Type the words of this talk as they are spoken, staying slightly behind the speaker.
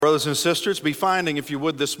brothers and sisters, be finding, if you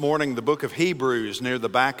would, this morning the book of Hebrews near the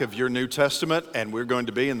back of your New Testament, and we're going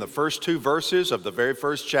to be in the first two verses of the very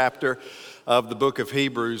first chapter of the book of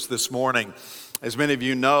Hebrews this morning. As many of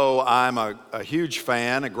you know, I'm a huge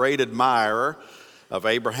fan, a great admirer of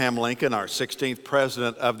Abraham Lincoln, our 16th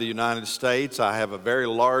President of the United States. I have a very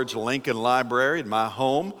large Lincoln library in my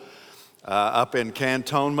home up in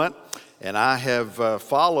Cantonment, and I have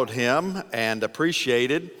followed him and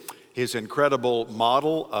appreciated his incredible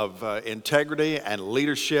model of integrity and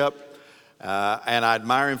leadership, and I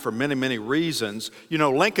admire him for many, many reasons. You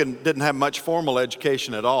know, Lincoln didn't have much formal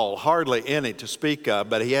education at all, hardly any to speak of,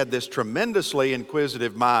 but he had this tremendously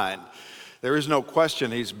inquisitive mind. There is no question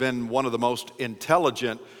he's been one of the most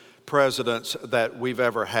intelligent presidents that we've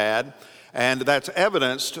ever had, and that's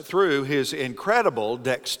evidenced through his incredible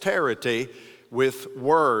dexterity with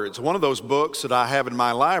words. One of those books that I have in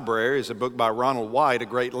my library is a book by Ronald White, a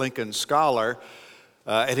great Lincoln scholar,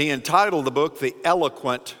 and he entitled the book, The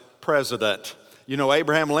Eloquent President. You know,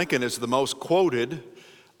 Abraham Lincoln is the most quoted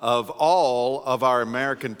of all of our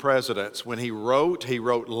American presidents. When he wrote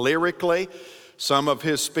lyrically. Some of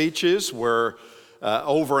his speeches were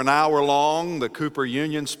over an hour long. The Cooper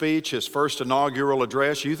Union speech, his first inaugural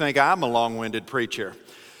address. You think I'm a long-winded preacher.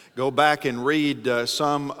 Go back and read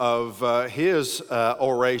some of his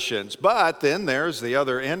orations. But then there's the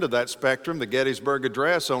other end of that spectrum, the Gettysburg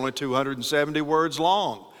Address, only 270 words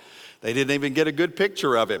long. They didn't even get a good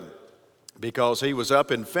picture of him because he was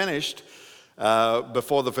up and finished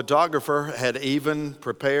before the photographer had even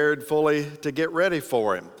prepared fully to get ready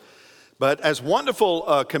for him. But as wonderful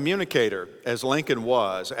a communicator as Lincoln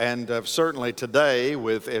was, and certainly today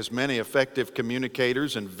with as many effective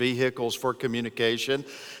communicators and vehicles for communication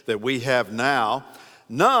that we have now,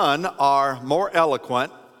 none are more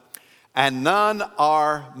eloquent and none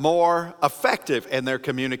are more effective in their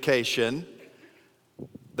communication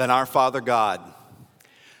than our Father God.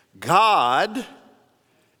 God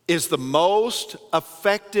is the most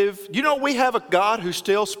effective. You know, we have a God who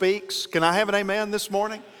still speaks. Can I have an amen this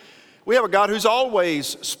morning? We have a God who's always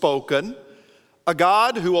spoken, a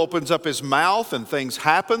God who opens up his mouth and things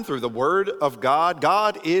happen through the word of God.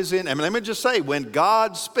 God is in, let me just say, when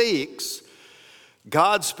God speaks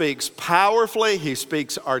powerfully, he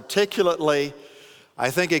speaks articulately. I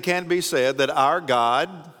think it can be said that our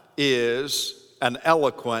God is an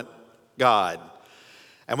eloquent God.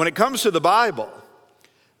 And when it comes to the Bible,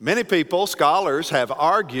 many people, scholars, have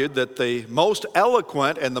argued that the most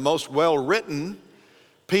eloquent and the most well-written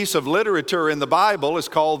piece of literature in the Bible is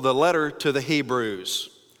called the letter to the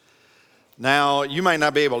Hebrews. Now, you may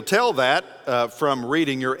not be able to tell that from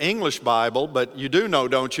reading your English Bible, but you do know,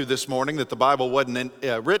 don't you, this morning that the Bible wasn't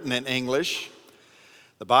written in English.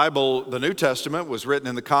 The Bible, the New Testament, was written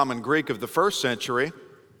in the common Greek of the first century.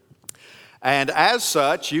 And as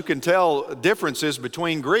such, you can tell differences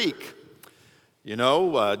between Greek. You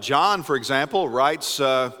know, John, for example, writes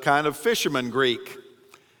kind of fisherman Greek,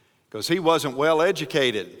 because he wasn't well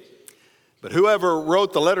educated. But whoever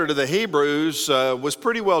wrote the letter to the Hebrews was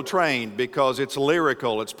pretty well trained, because it's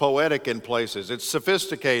lyrical, it's poetic in places, it's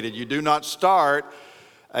sophisticated. You do not start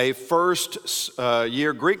a first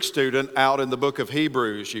year Greek student out in the book of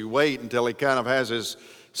Hebrews. You wait until he kind of has his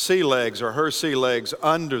sea legs or her sea legs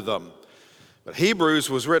under them. But Hebrews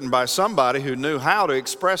was written by somebody who knew how to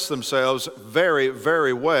express themselves very,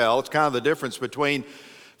 very well. It's kind of the difference between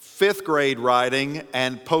fifth grade writing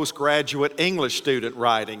and postgraduate English student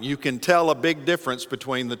writing. You can tell a big difference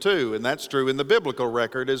between the two, and that's true in the biblical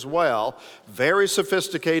record as well. Very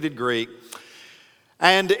sophisticated Greek.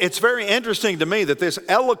 And it's very interesting to me that this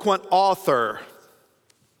eloquent author,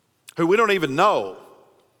 who we don't even know,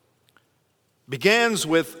 begins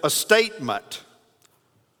with a statement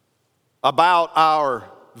about our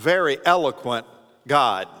very eloquent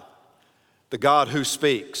God. The God who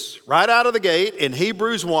speaks. Right out of the gate in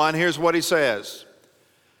Hebrews 1, here's what he says.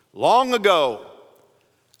 Long ago,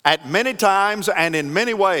 at many times and in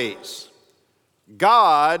many ways,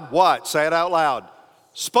 God, what? Say it out loud.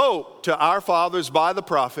 Spoke to our fathers by the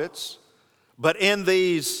prophets, but in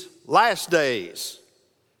these last days,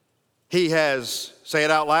 he has, say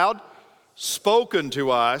it out loud, spoken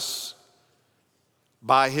to us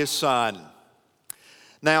by his Son.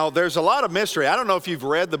 Now, there's a lot of mystery. I don't know if you've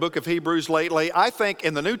read the book of Hebrews lately. I think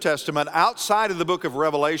in the New Testament, outside of the book of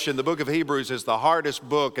Revelation, the book of Hebrews is the hardest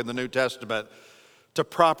book in the New Testament to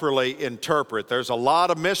properly interpret. There's a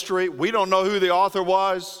lot of mystery. We don't know who the author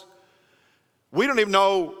was. We don't even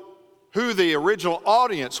know who the original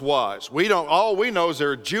audience was. All we know is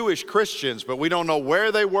they're Jewish Christians, but we don't know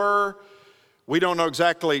where they were. We don't know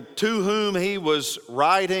exactly to whom he was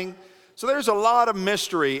writing. So there's a lot of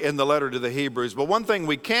mystery in the letter to the Hebrews, but one thing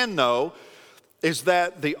we can know is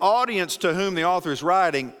that the audience to whom the author is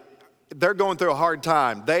writing, they're going through a hard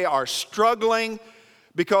time. They are struggling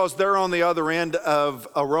because they're on the other end of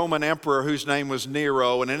a Roman emperor whose name was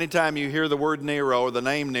Nero. And anytime you hear the word Nero or the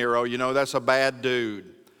name Nero, you know that's a bad dude.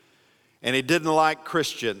 And he didn't like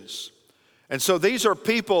Christians. And so these are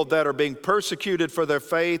people that are being persecuted for their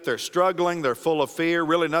faith. They're struggling. They're full of fear.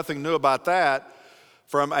 Really nothing new about that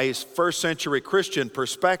from a first century Christian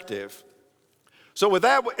perspective. So with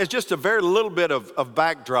that, it's just a very little bit of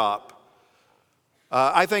backdrop.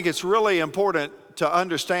 I think it's really important to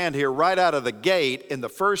understand here right out of the gate in the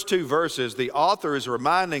first two verses, the author is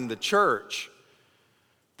reminding the church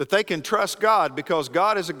that they can trust God because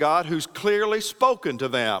God is a God who's clearly spoken to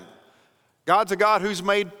them. God's a God who's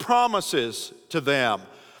made promises to them.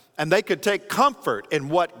 And they could take comfort in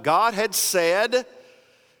what God had said,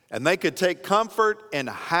 and they could take comfort in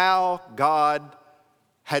how God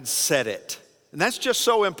had said it. And that's just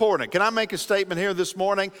so important. Can I make a statement here this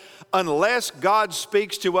morning? Unless God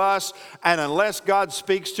speaks to us, and unless God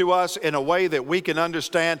speaks to us in a way that we can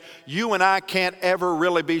understand, you and I can't ever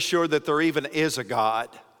really be sure that there even is a God.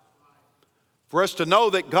 For us to know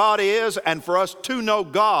that God is, and for us to know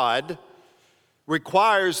God,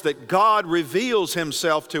 requires that God reveals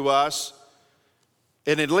himself to us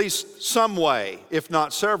in at least some way, if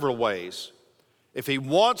not several ways. If he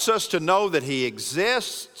wants us to know that he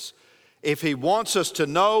exists, if he wants us to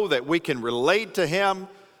know that we can relate to him,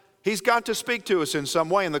 he's got to speak to us in some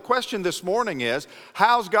way. And the question this morning is,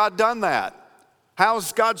 how's God done that?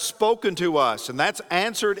 How's God spoken to us? And that's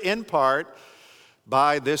answered in part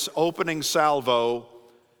by this opening salvo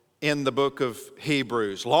in the book of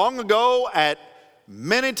Hebrews. Long ago, at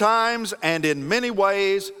many times and in many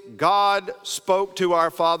ways, God spoke to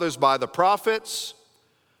our fathers by the prophets.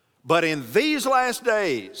 But in these last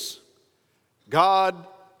days, God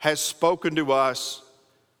has spoken to us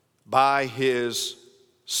by his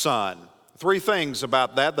Son. Three things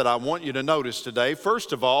about that I want you to notice today.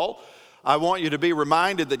 First of all, I want you to be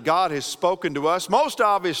reminded that God has spoken to us most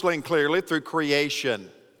obviously and clearly through creation.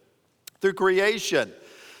 Through creation.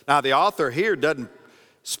 Now, the author here doesn't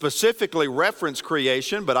specifically reference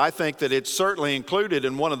creation, but I think that it's certainly included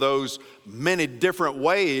in one of those many different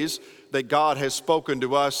ways that God has spoken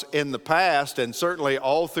to us in the past, and certainly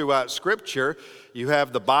all throughout Scripture. You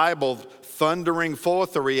have the Bible thundering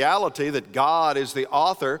forth the reality that God is the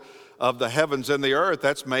author of the heavens and the earth.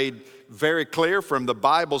 That's made very clear from the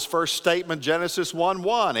Bible's first statement, Genesis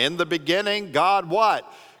 1:1. In the beginning, God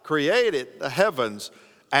what? Created the heavens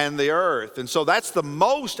and the earth. And so that's the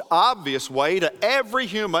most obvious way to every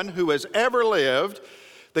human who has ever lived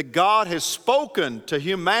that God has spoken to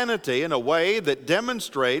humanity in a way that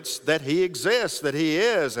demonstrates that he exists, that he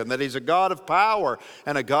is, and that he's a God of power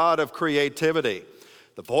and a God of creativity.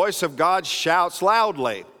 The voice of God shouts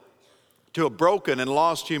loudly to a broken and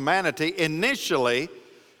lost humanity, initially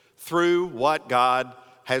through what God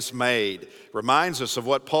has made. Reminds us of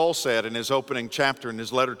what Paul said in his opening chapter in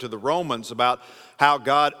his letter to the Romans about how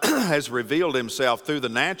God has revealed himself through the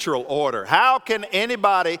natural order. How can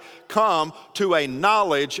anybody come to a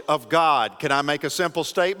knowledge of God? Can I make a simple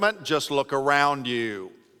statement? Just look around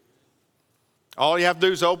you. All you have to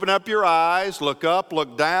do is open up your eyes, look up,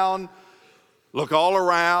 look down, look all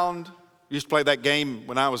around. Used to play that game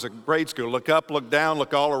when I was in grade school. Look up, look down,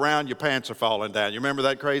 look all around, your pants are falling down. You remember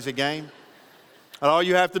that crazy game? And all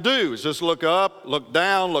you have to do is just look up, look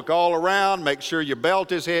down, look all around, make sure your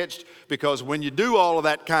belt is hitched, because when you do all of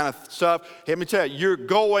that kind of stuff, let me tell you, you're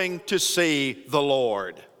going to see the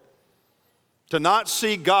Lord. To not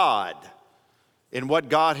see God in what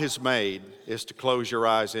God has made is to close your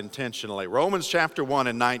eyes intentionally. Romans chapter 1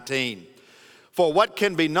 and 19. For what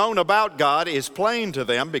can be known about God is plain to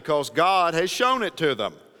them because God has shown it to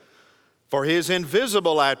them. For his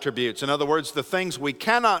invisible attributes, in other words, the things we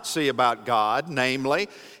cannot see about God, namely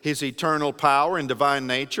his eternal power and divine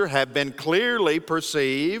nature, have been clearly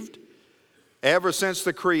perceived ever since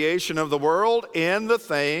the creation of the world in the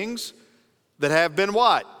things that have been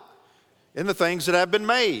what? In the things that have been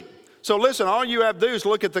made. So listen, all you have to do is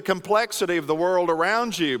look at the complexity of the world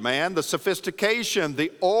around you, man, the sophistication,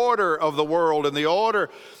 the order of the world and the order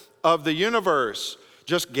of the universe.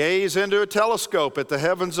 Just gaze into a telescope at the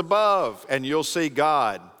heavens above and you'll see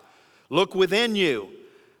God. Look within you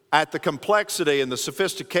at the complexity and the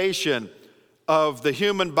sophistication of the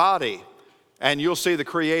human body and you'll see the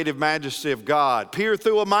creative majesty of God. Peer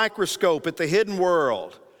through a microscope at the hidden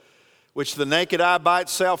world, which the naked eye by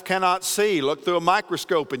itself cannot see. Look through a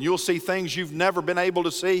microscope and you'll see things you've never been able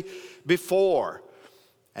to see before.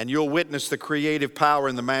 and you'll witness the creative power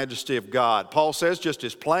and the majesty of God. Paul says, just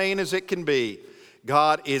as plain as it can be,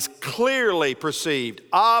 God is clearly perceived,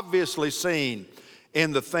 obviously seen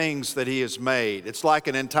in the things that He has made. It's like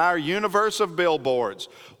an entire universe of billboards,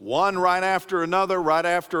 one right after another, right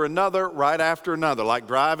after another, right after another, like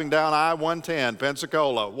driving down I-110,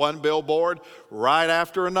 Pensacola, one billboard right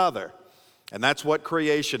after another. And that's what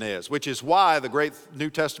creation is, which is why the great New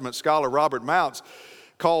Testament scholar Robert Mounce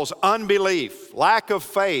calls unbelief, lack of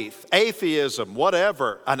faith, atheism,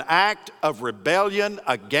 whatever, an act of rebellion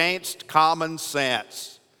against common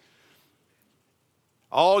sense.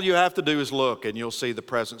 All you have to do is look and you'll see the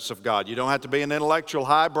presence of God. You don't have to be an intellectual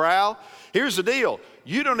highbrow. Here's the deal.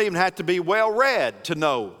 You don't even have to be well-read to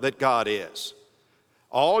know that God is.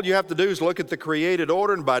 All you have to do is look at the created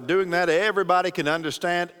order, and by doing that, everybody can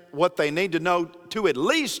understand what they need to know to at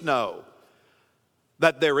least know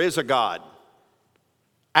that there is a God,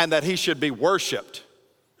 and that He should be worshiped,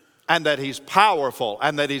 and that He's powerful,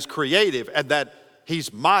 and that He's creative, and that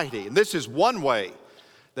He's mighty. And this is one way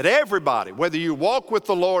that everybody, whether you walk with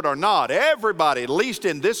the Lord or not, everybody, at least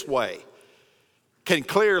in this way, can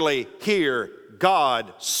clearly hear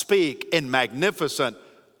God speak in magnificent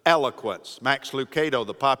eloquence. Max Lucado,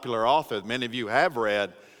 the popular author that many of you have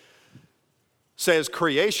read, says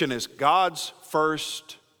creation is God's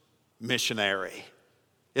first missionary.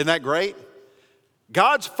 Isn't that great?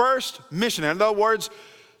 God's first missionary. In other words,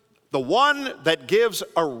 the one that gives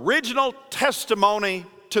original testimony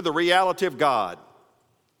to the reality of God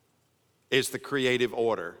is the creative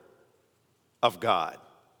order of God.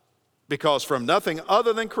 Because from nothing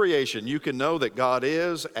other than creation, you can know that God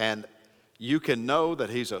is, and you can know that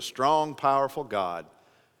He's a strong, powerful God,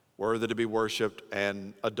 worthy to be worshiped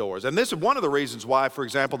and adored. And this is one of the reasons why, for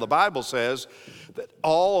example, the Bible says that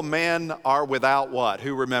all men are without what?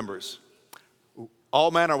 Who remembers?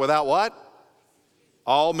 All men are without what?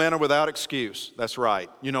 All men are without excuse. That's right.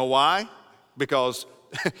 You know why? Because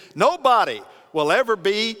nobody will ever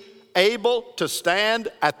be able to stand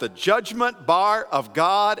at the judgment bar of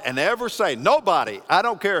God and ever say, nobody, I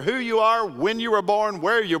don't care who you are, when you were born,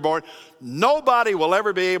 where you were born, nobody will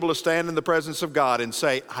ever be able to stand in the presence of God and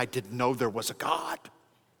say, I didn't know there was a God.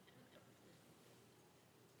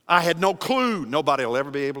 I had no clue. Nobody will ever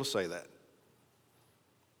be able to say that.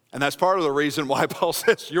 And that's part of the reason why Paul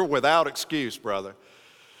says you're without excuse, brother.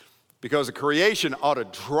 Because the creation ought to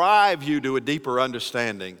drive you to a deeper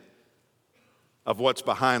understanding of what's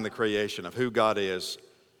behind the creation, of who God is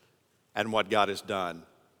and what God has done.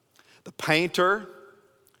 The painter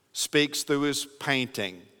speaks through his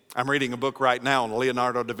painting. I'm reading a book right now on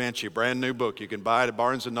Leonardo da Vinci, a brand new book. You can buy it at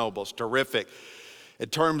Barnes & Noble. It's terrific in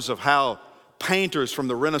terms of how painters from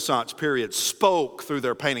the Renaissance period spoke through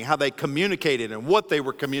their painting, how they communicated and what they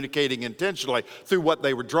were communicating intentionally through what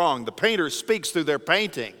they were drawing. The painter speaks through their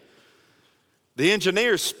painting. The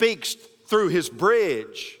engineer speaks through his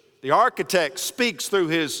bridge. The architect speaks through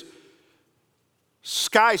his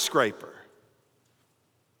skyscraper.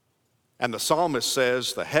 And the psalmist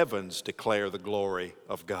says, the heavens declare the glory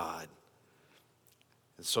of God.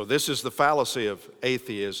 And so this is the fallacy of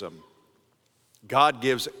atheism. God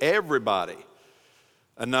gives everybody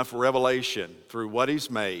enough revelation through what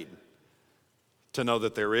He's made to know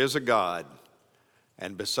that there is a God,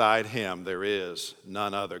 and beside Him there is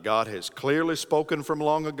none other. God has clearly spoken from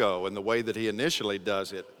long ago, and the way that He initially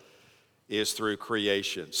does it is through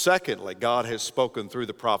creation. Secondly, God has spoken through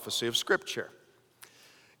the prophecy of Scripture.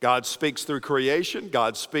 God speaks through creation.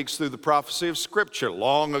 God speaks through the prophecy of Scripture.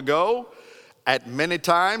 Long ago, at many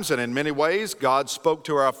times and in many ways, God spoke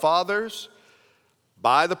to our fathers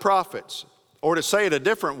by the prophets. Or to say it a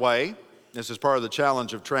different way, this is part of the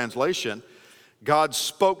challenge of translation, God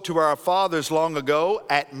spoke to our fathers long ago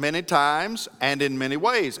at many times and in many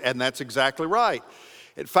ways, and that's exactly right.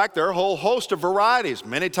 In fact, there are a whole host of varieties.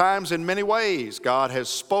 Many times in many ways, God has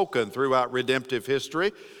spoken throughout redemptive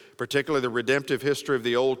history, particularly the redemptive history of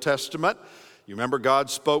the Old Testament. You remember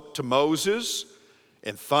God spoke to Moses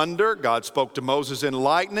in thunder. God spoke to Moses in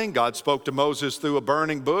lightning. God spoke to Moses through a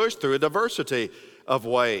burning bush, through a diversity of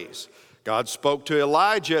ways. God spoke to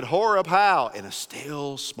Elijah at Horeb, how? In a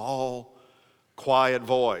still, small, quiet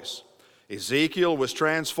voice. Ezekiel was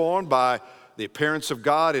transformed by the appearance of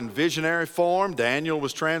God in visionary form. Daniel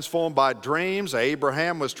was transformed by dreams.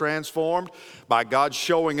 Abraham was transformed by God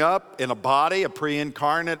showing up in a body, a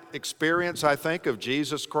pre-incarnate experience, I think, of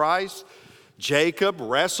Jesus Christ. Jacob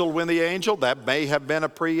wrestled with the angel. That may have been a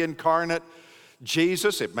pre-incarnate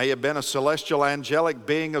Jesus. It may have been a celestial angelic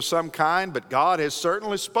being of some kind, but God has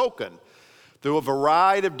certainly spoken through a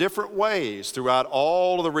variety of different ways throughout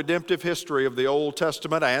all of the redemptive history of the Old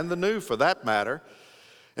Testament and the New, for that matter.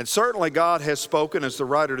 And certainly God has spoken, as the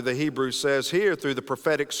writer to the Hebrews says here, through the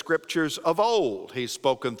prophetic scriptures of old. He's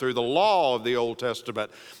spoken through the law of the Old Testament.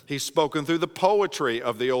 He's spoken through the poetry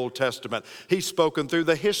of the Old Testament. He's spoken through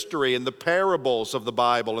the history and the parables of the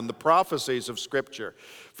Bible and the prophecies of Scripture.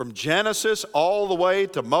 From Genesis all the way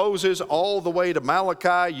to Moses, all the way to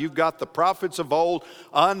Malachi, you've got the prophets of old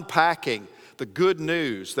unpacking the good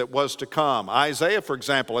news that was to come. Isaiah, for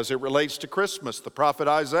example, as it relates to Christmas, the prophet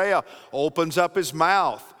Isaiah opens up his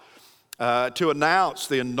mouth to announce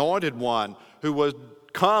the anointed one who would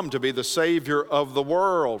come to be the Savior of the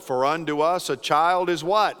world. For unto us a child is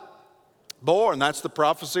what? Born. That's the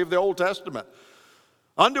prophecy of the Old Testament.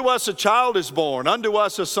 Unto us a child is born, unto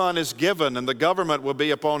us a son is given, and the government will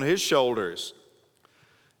be upon his shoulders.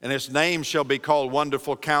 And his name shall be called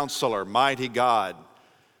Wonderful Counselor, Mighty God,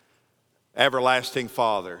 Everlasting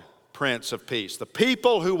Father, Prince of Peace. The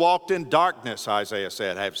people who walked in darkness, Isaiah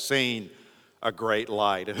said, have seen a great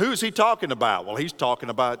light. And who's he talking about? Well, he's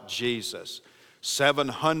talking about Jesus.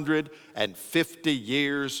 750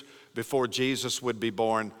 years before Jesus would be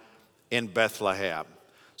born in Bethlehem.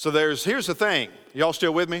 So here's the thing. Y'all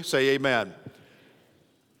still with me? Say amen.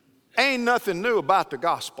 Ain't nothing new about the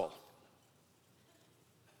gospel.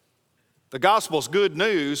 The gospel's good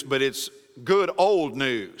news, but it's good old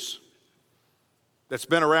news that's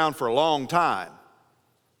been around for a long time.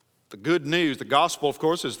 The good news, the gospel, of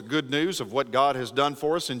course, is the good news of what God has done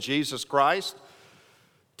for us in Jesus Christ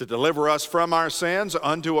to deliver us from our sins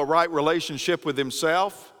unto a right relationship with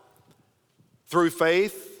himself through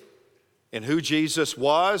faith in who Jesus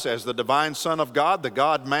was as the divine Son of God, the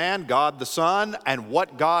God-man, God the Son, and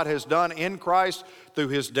what God has done in Christ through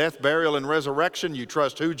his death, burial, and resurrection. You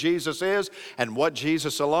trust who Jesus is and what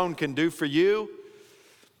Jesus alone can do for you.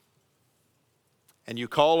 And you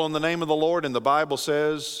call on the name of the Lord, and the Bible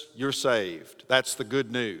says you're saved. That's the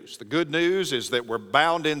good news. The good news is that we're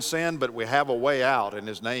bound in sin, but we have a way out, and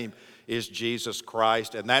his name is Jesus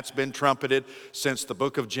Christ. And that's been trumpeted since the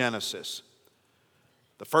book of Genesis.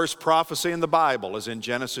 The first prophecy in the Bible is in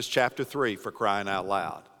Genesis chapter 3, for crying out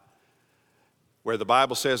loud, where the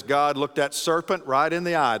Bible says God looked that serpent right in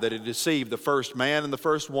the eye that had deceived the first man and the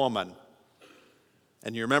first woman.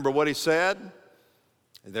 And you remember what he said?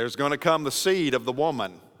 There's going to come the seed of the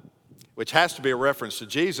woman, which has to be a reference to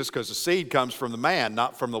Jesus because the seed comes from the man,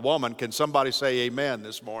 not from the woman. Can somebody say amen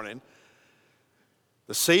this morning?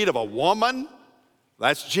 The seed of a woman,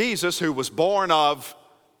 that's Jesus, who was born of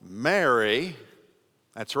Mary.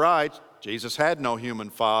 That's right, Jesus had no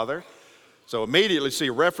human father. So immediately see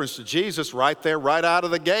a reference to Jesus right there, right out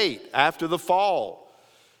of the gate after the fall.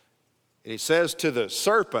 And he says to the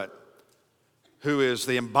serpent, who is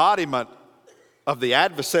the embodiment of the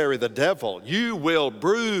adversary, the devil, you will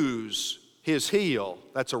bruise his heel.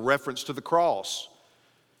 That's a reference to the cross.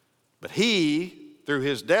 But he, through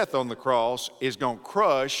his death on the cross, is going to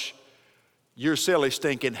crush your silly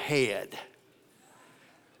stinking head,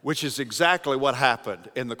 which is exactly what happened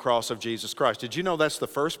in the cross of Jesus Christ. Did you know that's the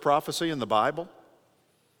first prophecy in the Bible?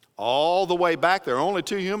 All the way back, there are only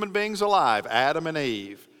two human beings alive, Adam and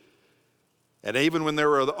Eve. And even when there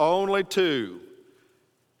were the only two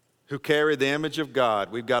who carried the image of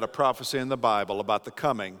God, we've got a prophecy in the Bible about the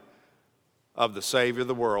coming of the Savior of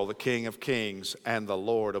the world, the King of Kings and the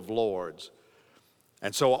Lord of Lords.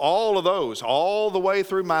 And so all of those, all the way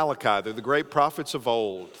through Malachi, through the great prophets of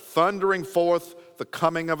old, thundering forth the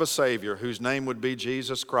coming of a Savior whose name would be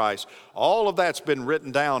Jesus Christ, all of that's been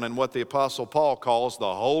written down in what the Apostle Paul calls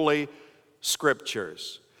the Holy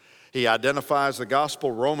Scriptures. He identifies the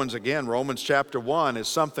gospel, Romans chapter 1, is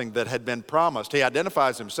something that had been promised. He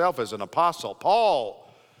identifies himself as an apostle. Paul,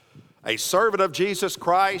 a servant of Jesus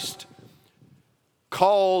Christ,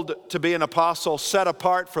 called to be an apostle, set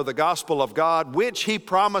apart for the gospel of God, which he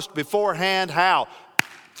promised beforehand. How?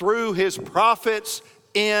 Through his prophets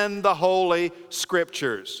in the Holy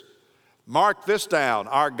Scriptures. Mark this down.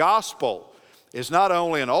 Our gospel is not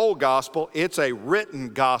only an old gospel, it's a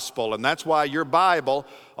written gospel. And that's why your Bible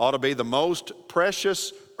ought to be the most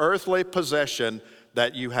precious earthly possession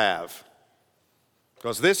that you have.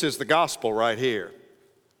 Because this is the gospel right here.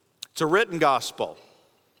 It's a written gospel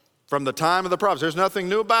from the time of the prophets. There's nothing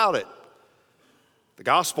new about it. The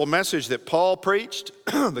gospel message that Paul preached,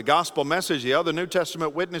 the gospel message the other New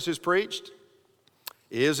Testament witnesses preached,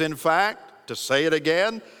 is in fact, to say it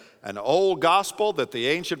again, an old gospel that the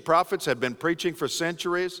ancient prophets had been preaching for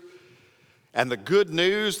centuries. And the good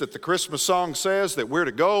news that the Christmas song says that we're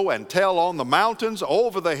to go and tell on the mountains,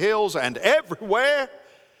 over the hills, and everywhere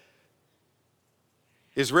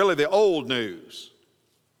is really the old news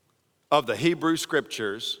of the Hebrew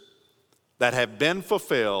Scriptures that have been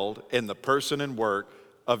fulfilled in the person and work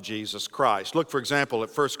of Jesus Christ. Look, for example,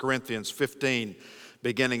 at 1 Corinthians 15,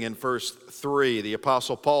 beginning in verse 3. The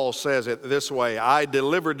Apostle Paul says it this way: I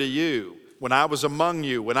delivered to you when I was among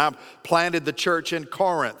you, when I planted the church in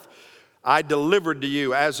Corinth, I delivered to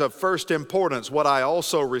you as of first importance what I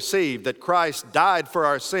also received, that Christ died for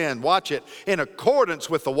our sin. Watch it. In accordance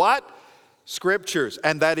with the what? Scriptures.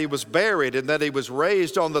 And that he was buried, and that he was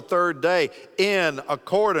raised on the third day in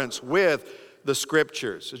accordance with the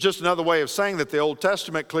Scriptures. It's just another way of saying that the Old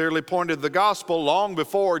Testament clearly pointed to the gospel long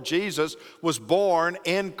before Jesus was born,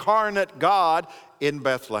 incarnate God in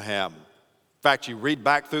Bethlehem. In fact, you read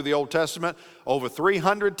back through the Old Testament, over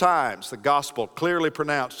 300 times the gospel clearly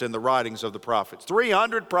pronounced in the writings of the prophets.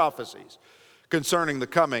 300 prophecies concerning the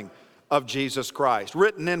coming of Jesus Christ,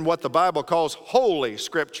 written in what the Bible calls Holy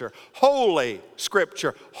Scripture. Holy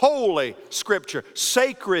Scripture, Holy Scripture,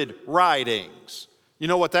 sacred writings. You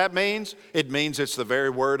know what that means? It means it's the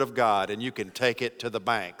very Word of God, and you can take it to the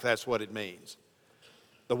bank. That's what it means.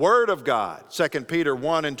 The Word of God, 2 Peter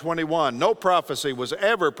 1 and 21, no prophecy was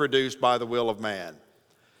ever produced by the will of man,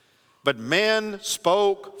 but men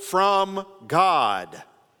spoke from God.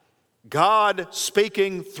 God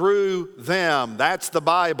speaking through them, that's the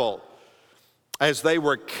Bible, as they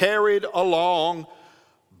were carried along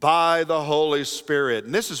by the Holy Spirit.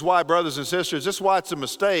 And this is why, brothers and sisters, this is why it's a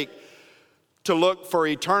mistake to look for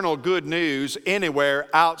eternal good news anywhere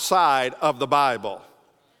outside of the Bible.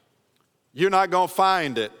 You're not going to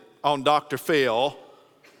find it on Dr. Phil,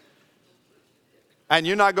 and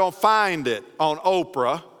you're not going to find it on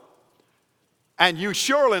Oprah, and you're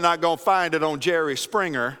surely not going to find it on Jerry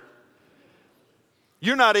Springer.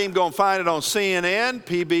 You're not even going to find it on CNN,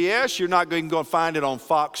 PBS. You're not even going to find it on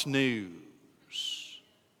Fox News.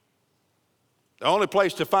 The only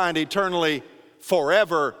place to find eternally,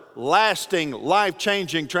 forever, lasting,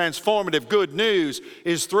 life-changing, transformative good news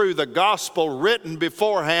is through the gospel written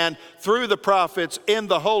beforehand through the prophets in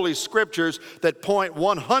the Holy Scriptures that point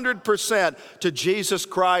 100% to Jesus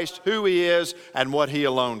Christ, who He is, and what He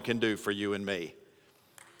alone can do for you and me.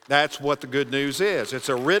 That's what the good news is. It's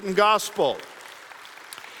a written gospel.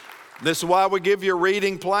 This is why we give you a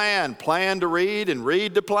reading plan. Plan to read and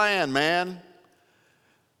read to plan, man.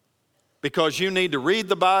 Because you need to read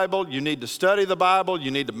the Bible, you need to study the Bible,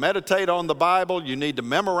 you need to meditate on the Bible, you need to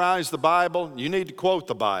memorize the Bible, you need to quote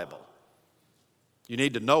the Bible. You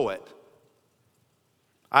need to know it.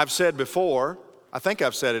 I've said before, I think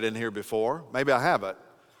I've said it in here before, maybe I haven't.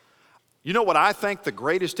 You know what I think the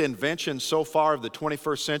greatest invention so far of the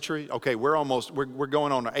 21st century? Okay, we're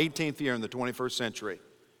going on our 18th year in the 21st century.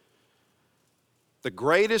 The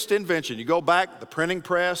greatest invention, you go back, the printing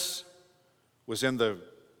press was in the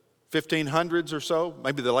 1500s or so,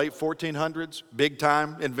 maybe the late 1400s, big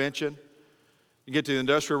time invention. You get to the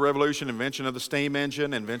Industrial Revolution, invention of the steam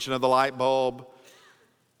engine, invention of the light bulb,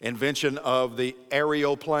 invention of the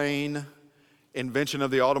aeroplane, invention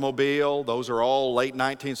of the automobile. Those are all late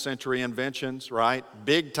 19th century inventions, right?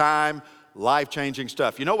 Big time, life-changing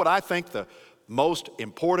stuff. You know what I think the most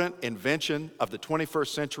important invention of the 21st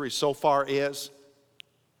century so far is?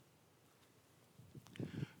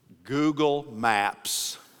 Google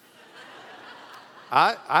Maps.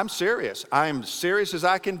 I'm serious. I'm serious as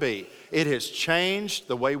I can be. It has changed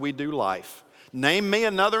the way we do life. Name me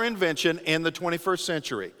another invention in the 21st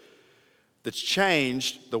century that's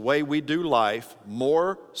changed the way we do life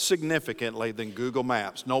more significantly than Google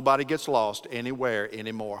Maps. Nobody gets lost anywhere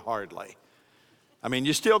anymore, hardly. I mean,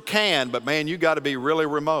 you still can, but man, you got to be really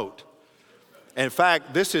remote. In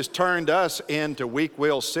fact, this has turned us into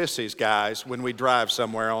weak-willed sissies, guys, when we drive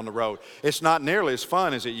somewhere on the road. It's not nearly as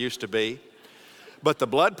fun as it used to be. But the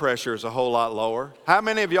blood pressure is a whole lot lower. How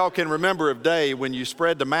many of y'all can remember a day when you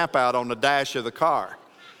spread the map out on the dash of the car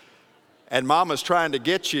and mama's trying to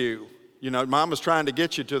get you, mama's trying to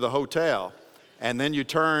get you to the hotel, and then you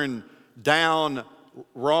turn down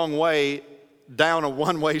wrong way, down a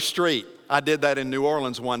one-way street. I did that in New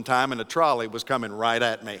Orleans one time, and a trolley was coming right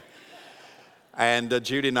at me. And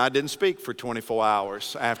Judy and I didn't speak for 24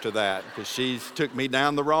 hours after that because she took me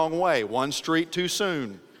down the wrong way, one street too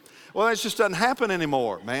soon. Well, that just doesn't happen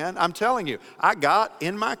anymore, man. I'm telling you, I got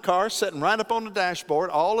in my car, sitting right up on the dashboard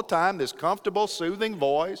all the time, this comfortable, soothing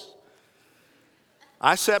voice.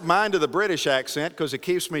 I set mine to the British accent because it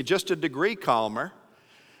keeps me just a degree calmer.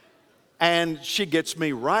 And she gets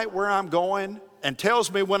me right where I'm going and tells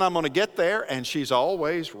me when I'm going to get there, and she's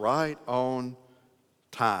always right on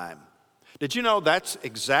time. Did you know that's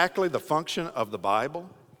exactly the function of the Bible?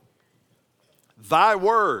 Thy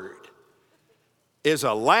word is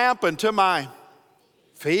a lamp unto my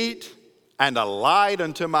feet and a light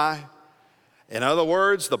unto my. In other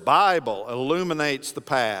words, the Bible illuminates the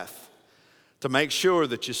path. to make sure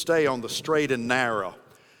that you stay on the straight and narrow,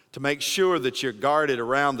 to make sure that you're guarded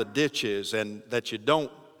around the ditches and that you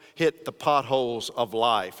don't hit the potholes of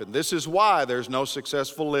life. And this is why there's no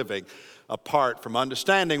successful living apart from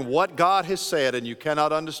understanding what God has said, and you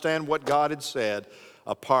cannot understand what God had said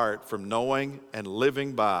apart from knowing and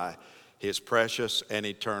living by His precious and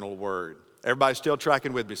eternal word. Everybody still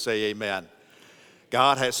tracking with me? Say amen.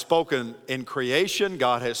 God has spoken in creation.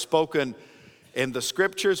 God has spoken in the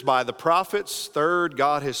scriptures by the prophets. Third,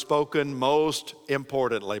 God has spoken most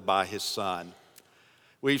importantly by His Son.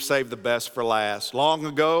 We've saved the best for last. Long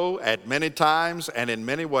ago, at many times and in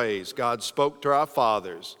many ways, God spoke to our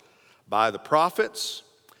fathers by the prophets,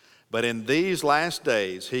 but in these last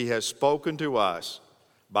days, He has spoken to us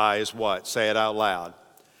by His what? Say it out loud.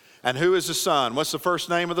 And who is the Son? What's the first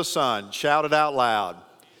name of the Son? Shout it out loud.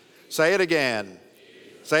 Say it again.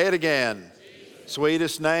 Say it again.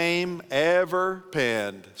 Sweetest name ever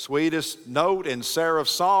penned. Sweetest note in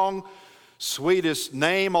Seraph's song. Sweetest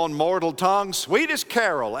name on mortal tongue. Sweetest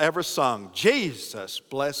carol ever sung. Jesus,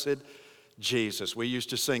 blessed Jesus. We used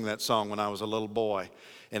to sing that song when I was a little boy,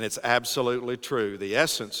 and it's absolutely true. The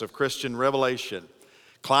essence of Christian revelation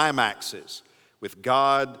climaxes with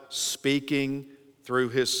God speaking through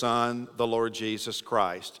His Son, the Lord Jesus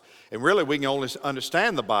Christ. And really, we can only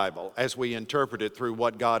understand the Bible as we interpret it through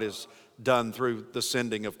what God has done through the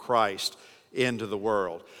sending of Christ into the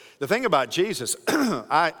world. The thing about Jesus,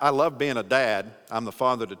 I love being a dad. I'm the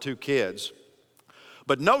father to 2 kids.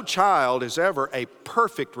 But no child is ever a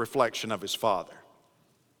perfect reflection of his father.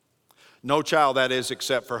 No child, that is,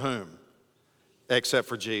 except for whom? Except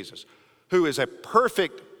for Jesus, who is a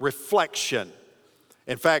perfect reflection.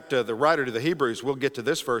 In fact, the writer to the Hebrews, we'll get to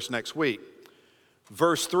this verse next week.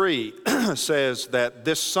 Verse 3 says that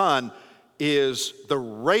this Son is the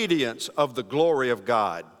radiance of the glory of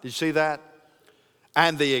God. Did you see that?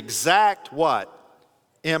 And the exact what?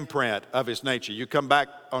 Imprint of His nature. You come back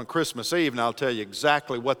on Christmas Eve and I'll tell you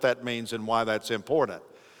exactly what that means and why that's important.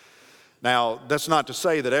 Now, that's not to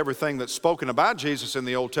say that everything that's spoken about Jesus in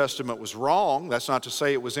the Old Testament was wrong. That's not to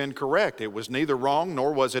say it was incorrect. It was neither wrong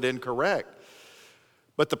nor was it incorrect.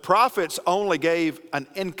 But the prophets only gave an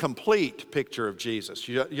incomplete picture of Jesus.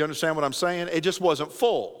 You understand what I'm saying? It just wasn't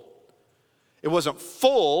full. It wasn't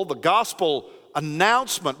full. The gospel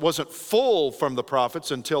announcement wasn't full from the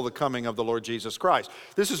prophets until the coming of the Lord Jesus Christ.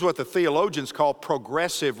 This is what the theologians call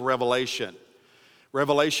progressive revelation.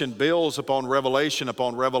 Revelation builds upon revelation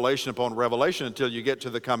upon revelation upon revelation until you get to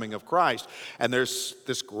the coming of Christ. And there's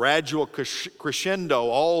this gradual crescendo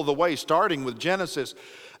all the way, starting with Genesis,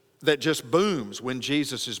 that just booms when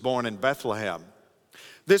Jesus is born in Bethlehem.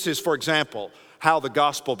 This is, for example, how the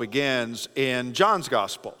gospel begins in John's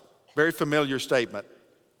gospel. Very familiar statement.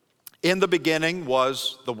 In the beginning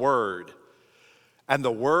was the Word, and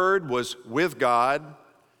the Word was with God,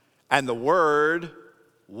 and the Word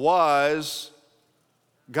was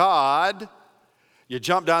God. You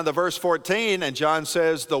jump down to verse 14, and John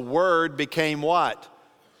says the Word became what?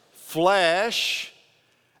 Flesh,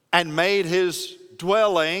 and made His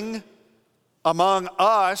dwelling among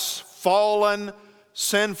us, fallen,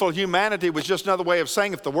 sinful humanity. Was just another way of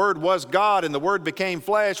saying if the Word was God and the Word became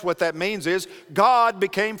flesh, what that means is God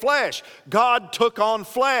became flesh. God took on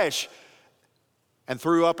flesh and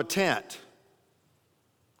threw up a tent,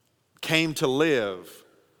 came to live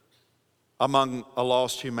among a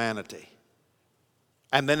lost humanity.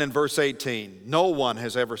 And then in verse 18, no one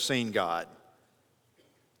has ever seen God,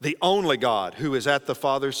 the only God who is at the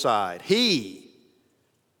Father's side. He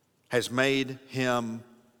has made Him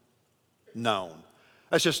known.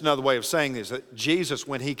 That's just another way of saying this, that Jesus,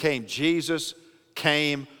 when He came, Jesus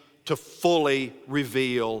came to fully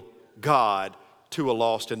reveal God to a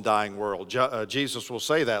lost and dying world. Jesus will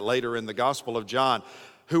say that later in the Gospel of John.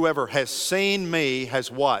 Whoever has seen me has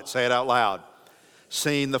what? Say it out loud.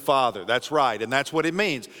 Seen the Father. That's right, and that's what it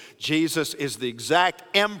means. Jesus is the exact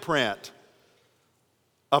imprint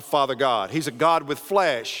of Father God. He's a God with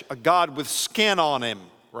flesh, a God with skin on Him,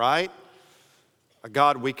 right? A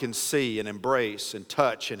God we can see and embrace and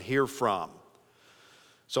touch and hear from.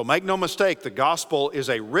 So make no mistake, the gospel is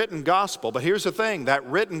a written gospel. But here's the thing, that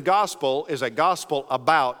written gospel is a gospel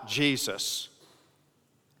about Jesus.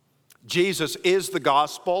 Jesus is the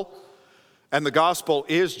gospel, and the gospel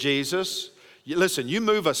is Jesus. Listen, you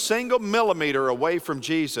move a single millimeter away from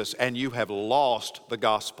Jesus and you have lost the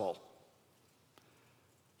gospel.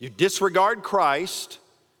 You disregard Christ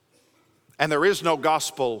and there is no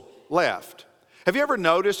gospel left. Have y'all ever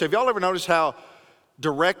noticed how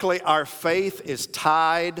directly our faith is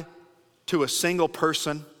tied to a single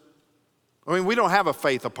person? I mean, we don't have a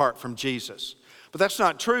faith apart from Jesus. But that's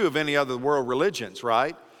not true of any other world religions,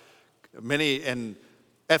 right? Many in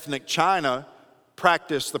ethnic China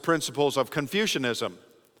practice the principles of Confucianism.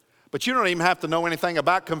 But you don't even have to know anything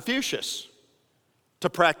about Confucius to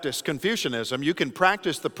practice Confucianism. You can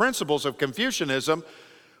practice the principles of Confucianism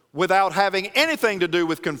without having anything to do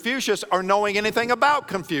with Confucius or knowing anything about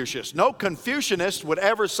Confucius. No Confucianist would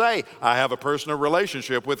ever say, I have a personal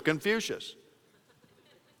relationship with Confucius.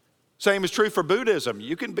 Same is true for Buddhism.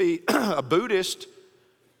 You can be a Buddhist,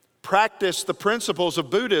 practice the principles of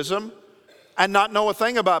Buddhism, and not know a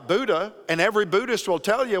thing about Buddha. And every Buddhist will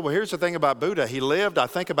tell you, well, here's the thing about Buddha. He lived, I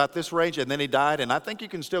think, about this range, and then he died, and I think you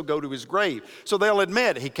can still go to his grave. So they'll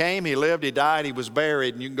admit he came, he lived, he died, he was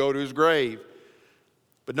buried, and you can go to his grave.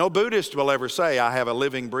 But no Buddhist will ever say, I have a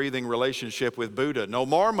living, breathing relationship with Buddha. No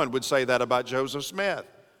Mormon would say that about Joseph Smith.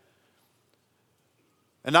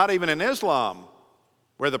 And not even in Islam,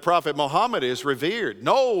 where the Prophet Muhammad is revered.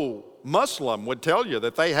 No Muslim would tell you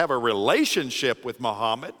that they have a relationship with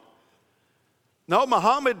Muhammad. No,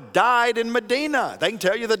 Muhammad died in Medina. They can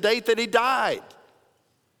tell you the date that he died.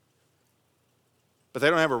 But they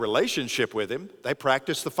don't have a relationship with him. They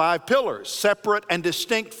practice the 5 pillars, separate and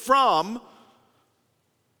distinct from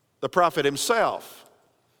the prophet himself.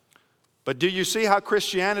 But do you see how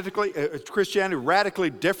Christianity radically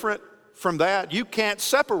different from that? You can't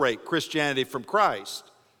separate Christianity from Christ.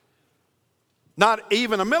 Not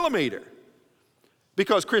even a millimeter.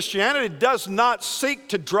 Because Christianity does not seek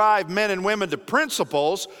to drive men and women to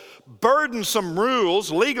principles, burdensome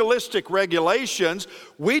rules, legalistic regulations.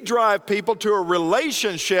 We drive people to a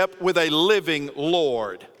relationship with a living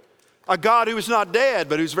Lord. A God who is not dead,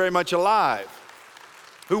 but who's very much alive.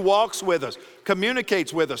 Who walks with us,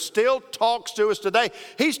 communicates with us, still talks to us today.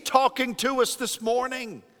 He's talking to us this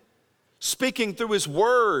morning. Speaking through His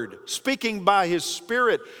Word, speaking by His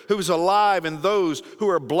Spirit who is alive in those who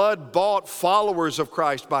are blood-bought followers of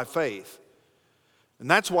Christ by faith. And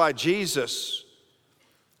that's why Jesus,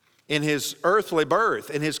 in His earthly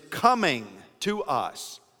birth, in His coming to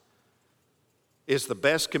us, is the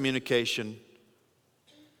best communication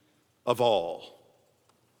of all.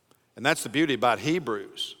 And that's the beauty about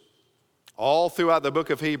Hebrews. All throughout the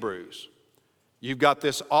book of Hebrews, you've got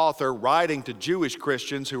this author writing to Jewish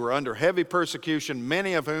Christians who are under heavy persecution,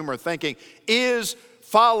 many of whom are thinking, is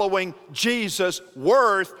following Jesus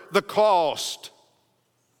worth the cost?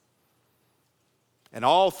 And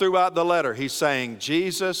all throughout the letter, he's saying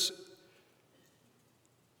Jesus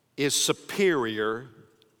is superior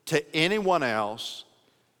to anyone else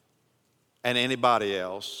and anybody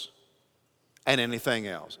else and anything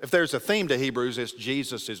else. If there's a theme to Hebrews, it's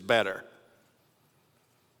Jesus is better.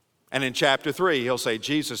 And in chapter 3, he'll say,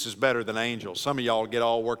 Jesus is better than angels. Some of y'all get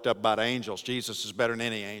all worked up about angels. Jesus is better than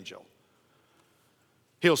any angel.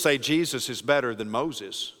 He'll say, Jesus is better than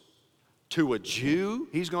Moses. To a Jew,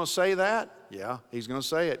 he's going to say that? Yeah, he's going to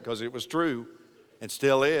say it because it was true and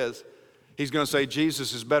still is. He's going to say,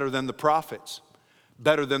 Jesus is better than the prophets,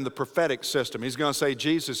 better than the prophetic system. He's going to say,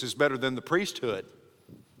 Jesus is better than the priesthood.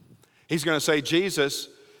 He's going to say, Jesus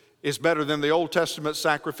is better than the Old Testament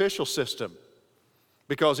sacrificial system,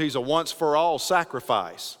 because he's a once-for-all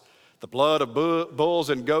sacrifice. The blood of bulls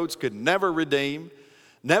and goats could never redeem,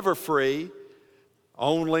 never free.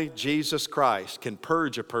 Only Jesus Christ can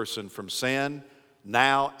purge a person from sin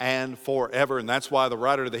now and forever. And that's why the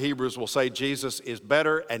writer of the Hebrews will say Jesus is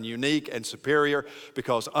better and unique and superior,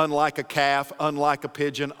 because unlike a calf, unlike a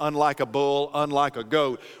pigeon, unlike a bull, unlike a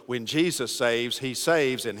goat, when Jesus saves, he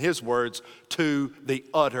saves, in his words, to the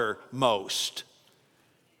uttermost.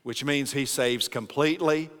 Which means he saves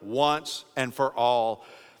completely, once and for all,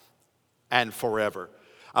 and forever.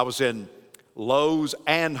 I was in Lowe's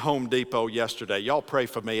and Home Depot yesterday. Y'all pray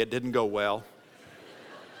for me. It didn't go well.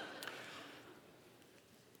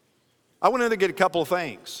 I went in to get a couple of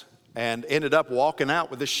things and ended up walking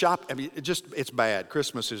out with this shop. I mean, it's bad.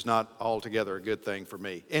 Christmas is not altogether a good thing for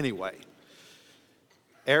me. Anyway,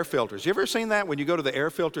 air filters. You ever seen that when you go to the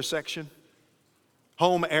air filter section?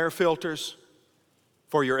 Home air filters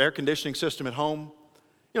for your air conditioning system at home.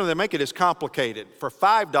 You know, they make it as complicated. For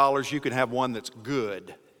 $5, you can have one that's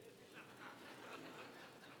good.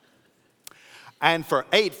 And for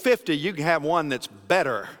 $8.50, you can have one that's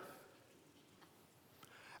better.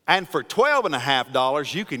 And for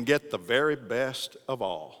 $12.50, you can get the very best of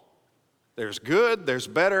all. There's good, there's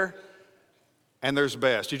better, and there's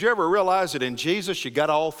best. Did you ever realize that in Jesus, you got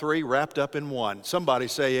all three wrapped up in one? Somebody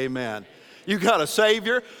say amen. You got a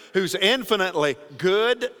Savior who's infinitely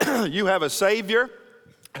good. You have a Savior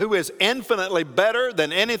who is infinitely better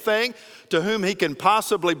than anything to whom he can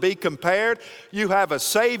possibly be compared. You have a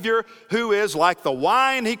Savior who is like the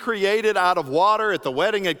wine he created out of water at the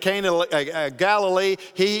wedding at Cana Galilee.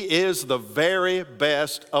 He is the very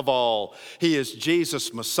best of all. He is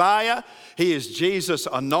Jesus Messiah. He is Jesus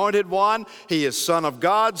Anointed One. He is Son of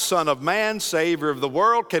God, Son of Man, Savior of the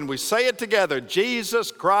world. Can we say it together?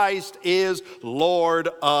 Jesus Christ is Lord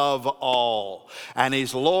of all. And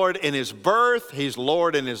He's Lord in His birth. He's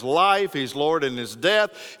Lord in His life. He's Lord in His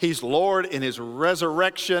death. He's Lord in His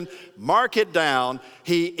resurrection. Mark it down.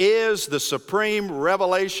 He is the supreme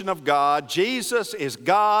revelation of God. Jesus is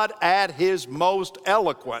God at His most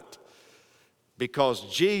eloquent, because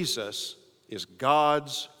Jesus is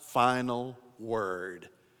God's final word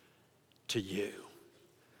to you.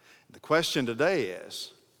 The question today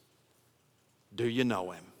is, do you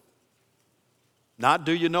know Him? Not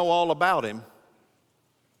do you know all about Him,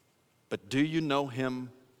 but do you know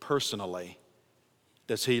Him personally?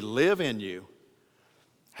 Does He live in you?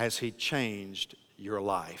 Has He changed your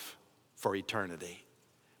life for eternity?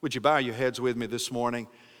 Would you bow your heads with me this morning?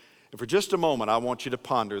 And for just a moment, I want you to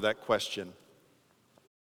ponder that question.